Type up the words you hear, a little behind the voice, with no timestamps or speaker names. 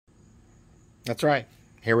That's right.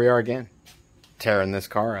 Here we are again, tearing this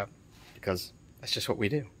car up, because that's just what we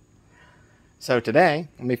do. So today,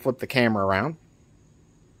 let me flip the camera around.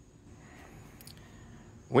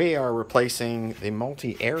 We are replacing the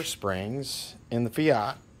multi-air springs in the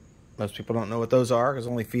Fiat. Most people don't know what those are because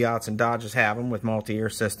only Fiats and Dodges have them with multi-air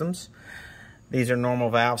systems. These are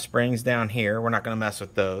normal valve springs down here. We're not going to mess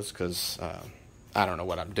with those because I don't know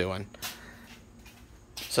what I'm doing.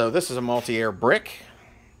 So this is a multi-air brick.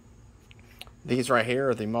 These right here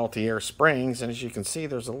are the multi-air springs, and as you can see,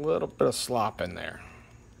 there's a little bit of slop in there,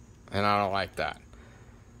 and I don't like that.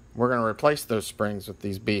 We're going to replace those springs with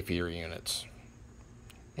these beefier units,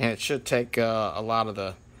 and it should take a lot of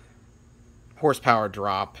the horsepower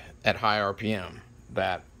drop at high RPM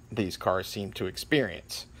that these cars seem to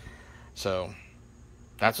experience. So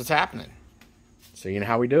that's what's happening. So you know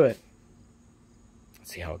how we do it.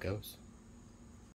 Let's see how it goes.